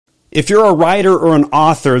If you're a writer or an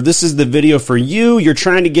author, this is the video for you. You're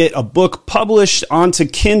trying to get a book published onto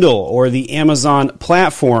Kindle or the Amazon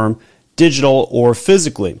platform, digital or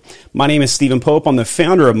physically. My name is Stephen Pope. I'm the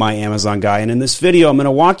founder of My Amazon Guy, and in this video, I'm going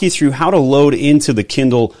to walk you through how to load into the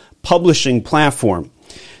Kindle publishing platform.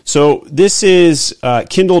 So this is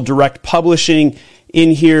Kindle Direct Publishing.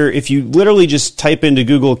 In here, if you literally just type into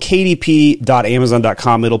Google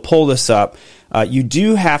kdp.amazon.com, it'll pull this up. You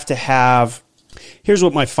do have to have... Here's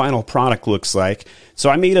what my final product looks like.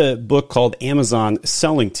 So I made a book called Amazon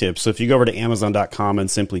Selling Tips. So if you go over to amazon.com and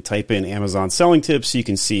simply type in Amazon Selling Tips, you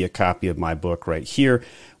can see a copy of my book right here.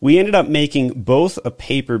 We ended up making both a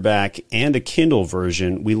paperback and a Kindle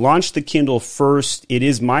version. We launched the Kindle first. It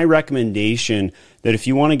is my recommendation that if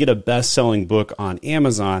you want to get a best-selling book on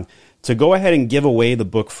Amazon, to go ahead and give away the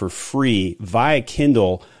book for free via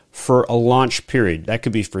Kindle for a launch period. That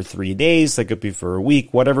could be for 3 days, that could be for a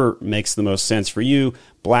week, whatever makes the most sense for you.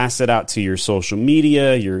 Blast it out to your social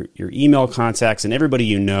media, your email contacts, and everybody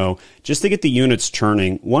you know, just to get the units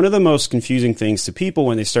churning. One of the most confusing things to people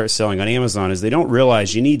when they start selling on Amazon is they don't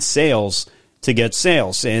realize you need sales to get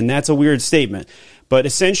sales, and that's a weird statement. But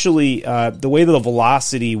essentially, the way that the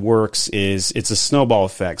velocity works is it's a snowball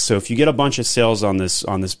effect. So if you get a bunch of sales on this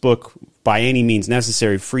book, by any means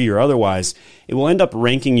necessary, free or otherwise, it will end up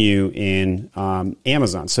ranking you in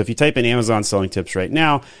Amazon. So if you type in Amazon Selling Tips right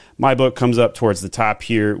now, my book comes up towards the top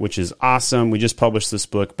here, which is awesome. We just published this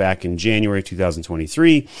book back in January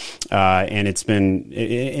 2023, and it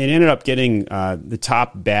ended up getting the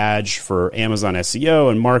top badge for Amazon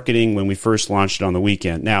SEO and marketing when we first launched it on the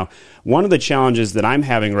weekend. Now, one of the challenges that I'm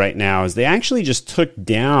having right now is they actually just took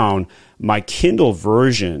down my Kindle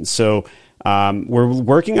version. So we're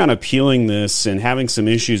working on appealing this and having some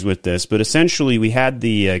issues with this, but essentially we had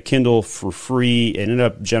the Kindle for free. It ended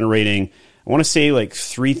up generating, I want to say like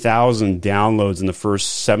 3,000 downloads in the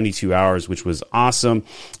first 72 hours, which was awesome.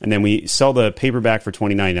 And then we sell the paperback for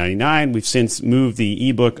 $29.99. We've since moved the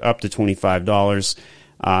ebook up to $25,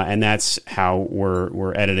 and that's how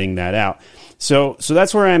we're editing that out. So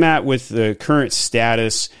that's where I'm at with the current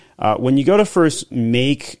status. When you go to first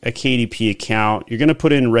make a KDP account, you're going to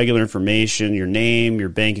put in regular information, your name, your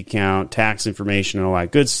bank account, tax information, and all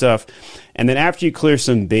that good stuff. And then after you clear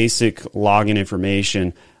some basic login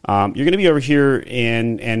information, you're going to be over here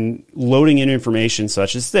and loading in information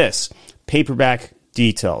such as this, paperback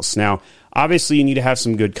details. Now, obviously, you need to have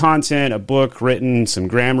some good content, a book written, some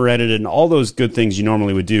grammar edited, and all those good things you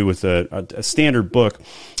normally would do with a standard book.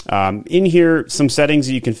 In here, some settings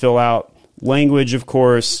that you can fill out, language, of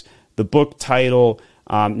course, the book title.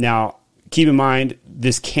 Now, keep in mind,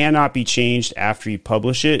 this cannot be changed after you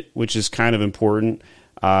publish it, which is kind of important.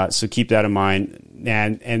 So keep that in mind.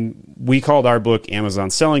 And we called our book Amazon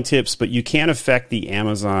Selling Tips, but you can affect the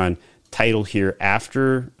Amazon title here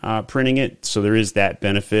after printing it. So there is that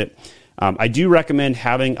benefit. I do recommend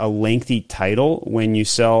having a lengthy title when you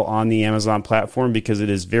sell on the Amazon platform because it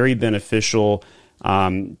is very beneficial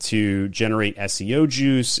to generate SEO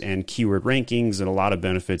juice and keyword rankings and a lot of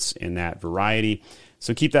benefits in that variety.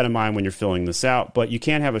 So keep that in mind when you're filling this out. But you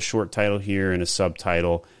can have a short title here and a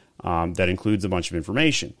subtitle that includes a bunch of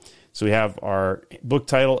information. So we have our book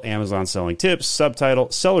title, Amazon Selling Tips,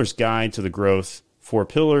 subtitle, Seller's Guide to the Growth, 4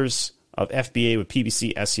 Pillars of FBA with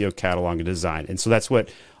PPC, SEO, Catalog, and Design. And so that's what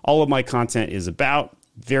all of my content is about.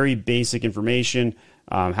 Very basic information,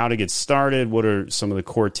 how to get started, what are some of the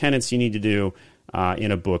core tenets you need to do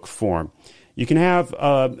in a book form. You can have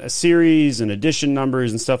a series and edition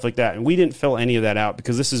numbers and stuff like that, and we didn't fill any of that out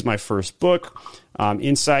because this is my first book.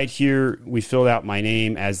 Inside here, we filled out my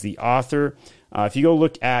name as the author. If you go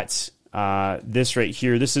look at this right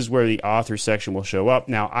here, this is where the author section will show up.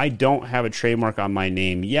 Now, I don't have a trademark on my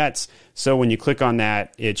name yet, so when you click on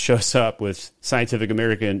that, it shows up with Scientific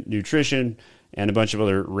American Nutrition and a bunch of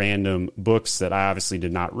other random books that I obviously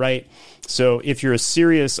did not write. So if you're a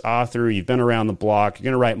serious author, you've been around the block, you're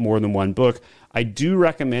going to write more than one book, I do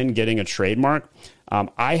recommend getting a trademark.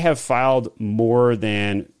 I have filed more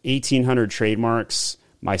than 1,800 trademarks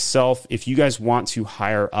myself. If you guys want to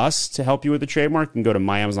hire us to help you with the trademark, you can go to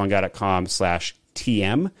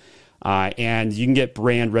myamazonguy.com/TM. And you can get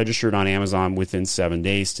brand registered on Amazon within 7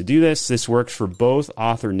 days to do this. This works for both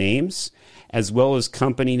author names as well as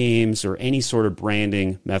company names or any sort of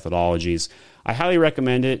branding methodologies. I highly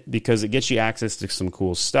recommend it because it gets you access to some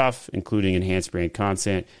cool stuff, including enhanced brand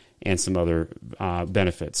content and some other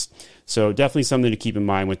benefits. So definitely something to keep in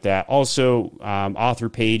mind with that. Also, author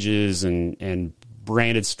pages and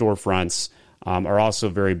branded storefronts are also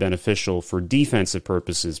very beneficial for defensive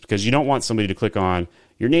purposes because you don't want somebody to click on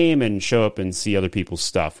your name and show up and see other people's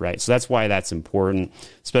stuff, right? So that's why that's important,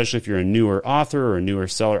 especially if you're a newer author or a newer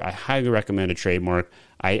seller. I highly recommend a trademark.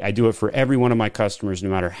 I do it for every one of my customers, no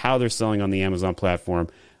matter how they're selling on the Amazon platform.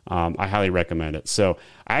 I highly recommend it. So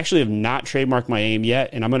I actually have not trademarked my name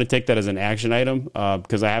yet, and I'm going to take that as an action item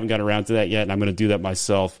because I haven't gotten around to that yet, and I'm going to do that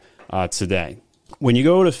myself today. When you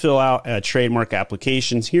go to fill out a trademark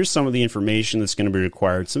applications, here's some of the information that's going to be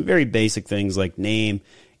required. Some very basic things like name,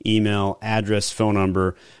 email, address, phone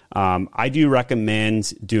number. I do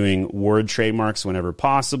recommend doing word trademarks whenever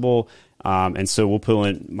possible. And so we'll pull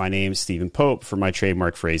in my name, Stephen Pope, for my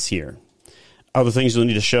trademark phrase here. Other things you'll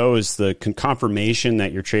need to show is the confirmation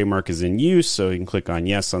that your trademark is in use. So you can click on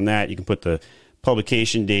yes on that. You can put the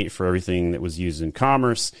publication date for everything that was used in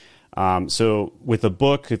commerce. So with a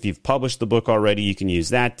book, if you've published the book already, you can use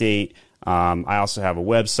that date. I also have a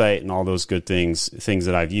website and all those good things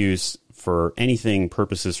that I've used for anything,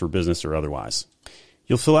 purposes for business or otherwise.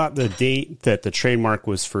 You'll fill out the date that the trademark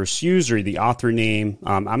was first used or the author name.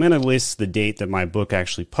 I'm going to list the date that my book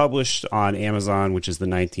actually published on Amazon, which is the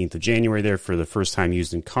 19th of January there for the first time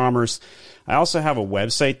used in commerce. I also have a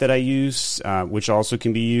website that I use, which also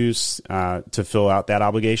can be used to fill out that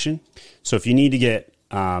obligation. So if you need to get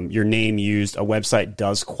your name used, a website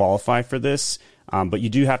does qualify for this. But you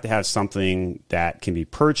do have to have something that can be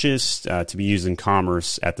purchased to be used in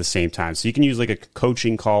commerce at the same time. So you can use like a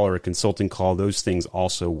coaching call or a consulting call. Those things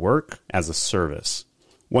also work as a service.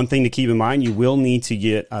 One thing to keep in mind, you will need to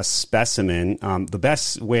get a specimen. The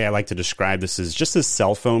best way I like to describe this is just a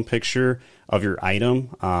cell phone picture of your item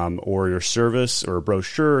or your service or a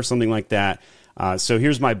brochure or something like that. So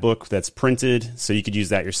here's my book that's printed, so you could use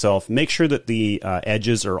that yourself. Make sure that the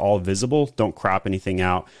edges are all visible. Don't crop anything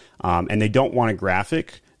out. And they don't want a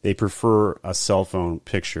graphic. They prefer a cell phone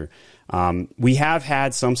picture. We have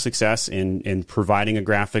had some success in providing a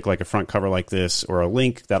graphic like a front cover like this or a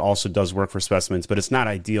link that also does work for specimens, but it's not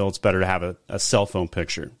ideal. It's better to have a cell phone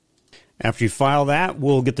picture. After you file that,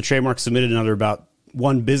 we'll get the trademark submitted another about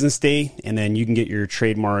one business day, and then you can get your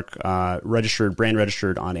trademark brand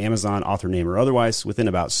registered on Amazon, author name or otherwise, within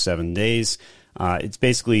about 7 days. It's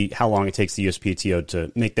basically how long it takes the USPTO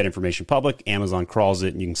to make that information public. Amazon crawls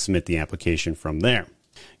it, and you can submit the application from there.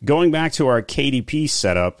 Going back to our KDP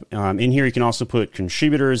setup, in here you can also put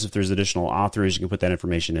contributors. If there's additional authors, you can put that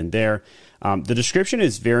information in there. The description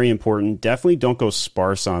is very important. Definitely don't go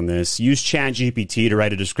sparse on this. Use ChatGPT to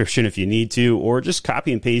write a description if you need to, or just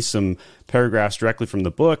copy and paste some paragraphs directly from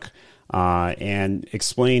the book and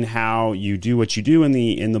explain how you do what you do in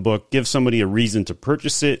the book. Give somebody a reason to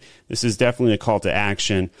purchase it. This is definitely a call to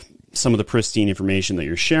action. Some of the pristine information that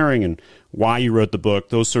you're sharing and why you wrote the book,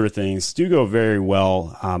 those sort of things do go very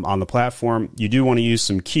well on the platform. You do want to use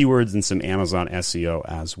some keywords and some Amazon SEO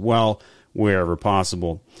as well, wherever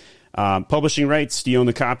possible. Publishing rights, do you own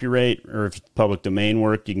the copyright, or if it's public domain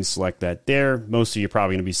work, you can select that there. Most of you are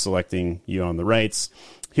probably going to be selecting you own the rights.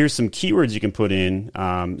 Here's some keywords you can put in.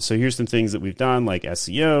 So here's some things that we've done like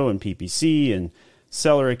SEO and PPC and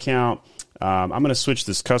seller account. I'm going to switch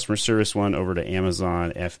this customer service one over to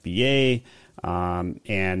Amazon FBA.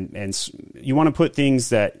 And you want to put things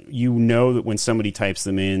that you know that when somebody types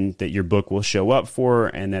them in, that your book will show up for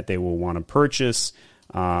and that they will want to purchase.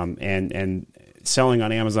 And selling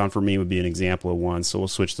on Amazon for me would be an example of one. So we'll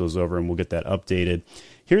switch those over and we'll get that updated.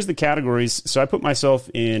 Here's the categories. So I put myself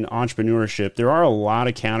in entrepreneurship. There are a lot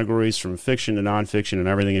of categories from fiction to nonfiction and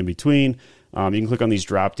everything in between. You can click on these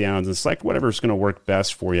drop downs and select whatever's going to work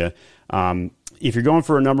best for you. If you're going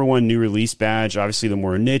for a number one new release badge, obviously the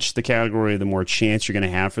more niche the category, the more chance you're going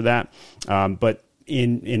to have for that. But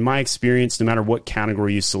in my experience, no matter what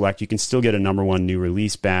category you select, you can still get a number one new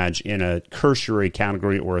release badge in a cursory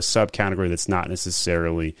category or a subcategory that's not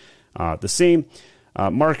necessarily the same.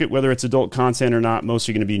 Market, whether it's adult content or not, most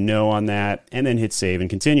are going to be no on that, and then hit save and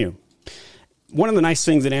continue. One of the nice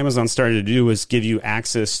things that Amazon started to do was give you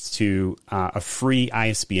access to a free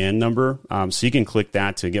ISBN number. So you can click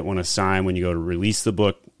that to get one assigned when you go to release the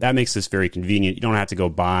book. That makes this very convenient. You don't have to go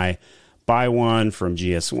buy one from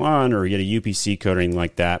GS1 or get a UPC code or anything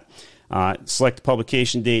like that. Select the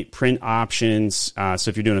publication date, print options. So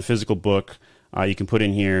if you're doing a physical book, you can put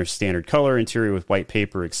in here standard color, interior with white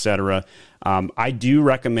paper, etc. I do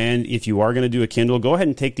recommend if you are going to do a Kindle, go ahead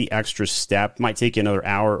and take the extra step. Might take you another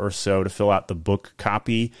hour or so to fill out the book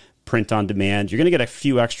copy, print on demand. You're going to get a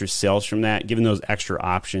few extra sales from that, given those extra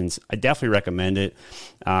options. I definitely recommend it.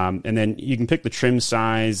 And then you can pick the trim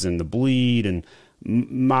size and the bleed and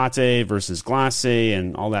mate versus glace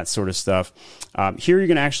and all that sort of stuff. Here you're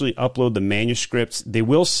going to actually upload the manuscripts. They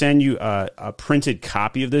will send you a printed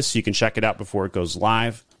copy of this so you can check it out before it goes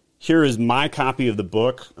live. Here is my copy of the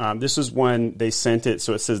book. This is when they sent it,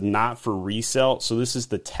 so it says not for resale. So this is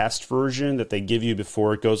the test version that they give you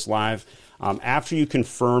before it goes live. After you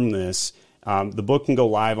confirm this, the book can go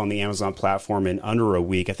live on the Amazon platform in under a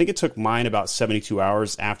week. I think it took mine about 72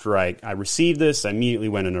 hours after I received this. I immediately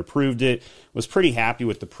went and approved it. Was pretty happy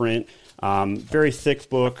with the print. Very thick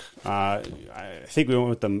book. I think we went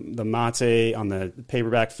with the mate on the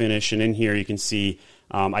paperback finish. And in here you can see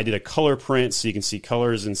I did a color print, so you can see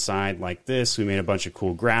colors inside like this. We made a bunch of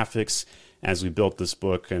cool graphics as we built this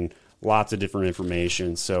book and lots of different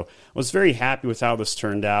information. So I was very happy with how this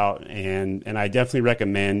turned out, and I definitely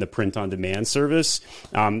recommend the print-on-demand service.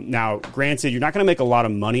 Now, granted, you're not going to make a lot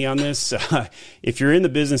of money on this. If you're in the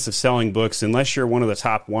business of selling books, unless you're one of the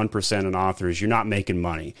top 1% in authors, you're not making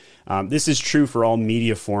money. This is true for all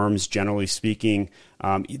media forms, generally speaking.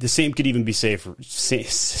 The same could even be said for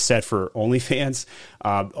OnlyFans.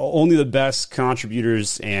 Only the best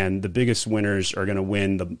contributors and the biggest winners are going to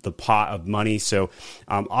win the pot of money. So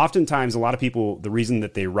oftentimes, a lot of people, the reason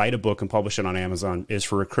that they write a book and publish it on Amazon is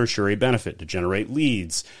for a tertiary benefit, to generate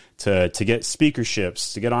leads, to get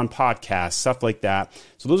speakerships, to get on podcasts, stuff like that.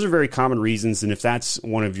 So those are very common reasons. And if that's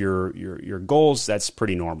one of your goals, that's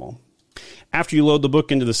pretty normal. After you load the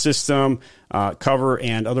book into the system, cover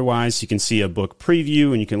and otherwise, you can see a book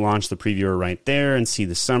preview, and you can launch the previewer right there and see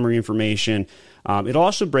the summary information. It'll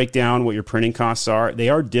also break down what your printing costs are. They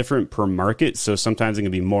are different per market, so sometimes it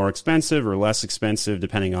can be more expensive or less expensive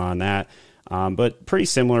depending on that, but pretty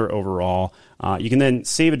similar overall. You can then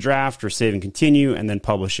save a draft or save and continue and then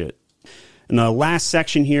publish it. And the last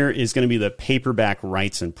section here is going to be the paperback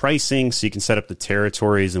rights and pricing, so you can set up the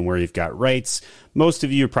territories and where you've got rights. Most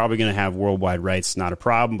of you are probably going to have worldwide rights, not a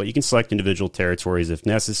problem, but you can select individual territories if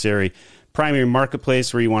necessary. Primary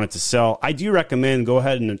marketplace, where you want it to sell. I do recommend go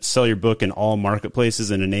ahead and sell your book in all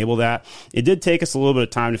marketplaces and enable that. It did take us a little bit of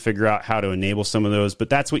time to figure out how to enable some of those, but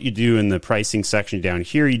that's what you do in the pricing section down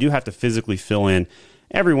here. You do have to physically fill in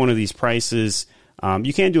every one of these prices.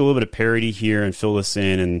 You can do a little bit of parity here and fill this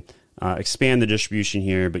in and expand the distribution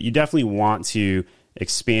here, but you definitely want to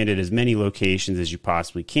expand it as many locations as you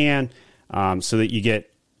possibly can, so that you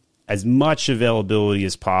get as much availability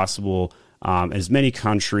as possible, as many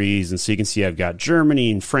countries. And so you can see I've got Germany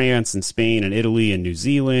and France and Spain and Italy and New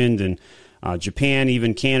Zealand and Japan,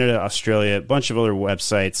 even Canada, Australia, a bunch of other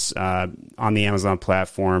websites on the Amazon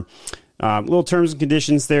platform. Little terms and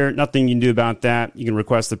conditions there. Nothing you can do about that. You can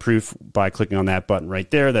request the proof by clicking on that button right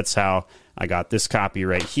there. That's how I got this copy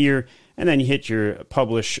right here. And then you hit your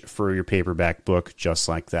publish for your paperback book just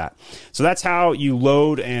like that. So that's how you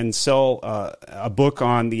load and sell a book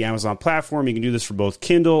on the Amazon platform. You can do this for both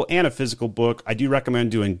Kindle and a physical book. I do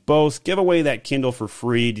recommend doing both. Give away that Kindle for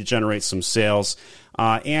free to generate some sales.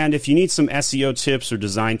 And if you need some SEO tips or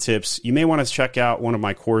design tips, you may want to check out one of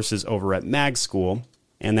my courses over at Mag School.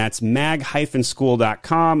 And that's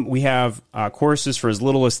mag-school.com. We have courses for as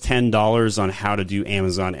little as $10 on how to do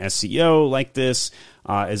Amazon SEO like this,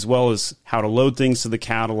 as well as how to load things to the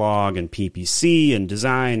catalog and PPC and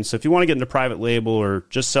design. So if you want to get into private label or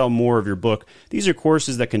just sell more of your book, these are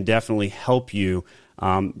courses that can definitely help you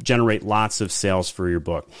generate lots of sales for your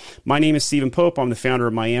book. My name is Stephen Pope. I'm the founder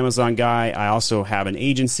of My Amazon Guy. I also have an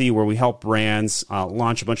agency where we help brands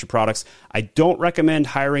launch a bunch of products. I don't recommend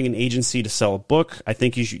hiring an agency to sell a book. I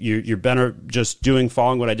think you're better just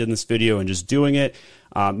following what I did in this video and just doing it.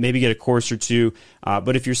 Maybe get a course or two.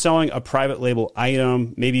 But if you're selling a private label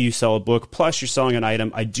item, maybe you sell a book plus you're selling an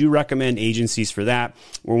item, I do recommend agencies for that.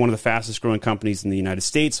 We're one of the fastest growing companies in the United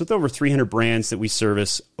States with over 300 brands that we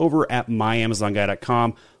service over at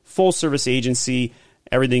myamazonguy.com. Full service agency,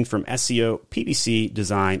 everything from SEO, PPC,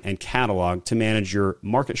 design, and catalog to manage your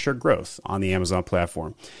market share growth on the Amazon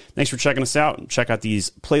platform. Thanks for checking us out. Check out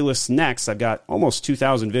these playlists next. I've got almost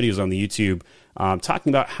 2,000 videos on the YouTube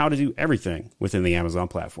talking about how to do everything within the Amazon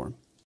platform.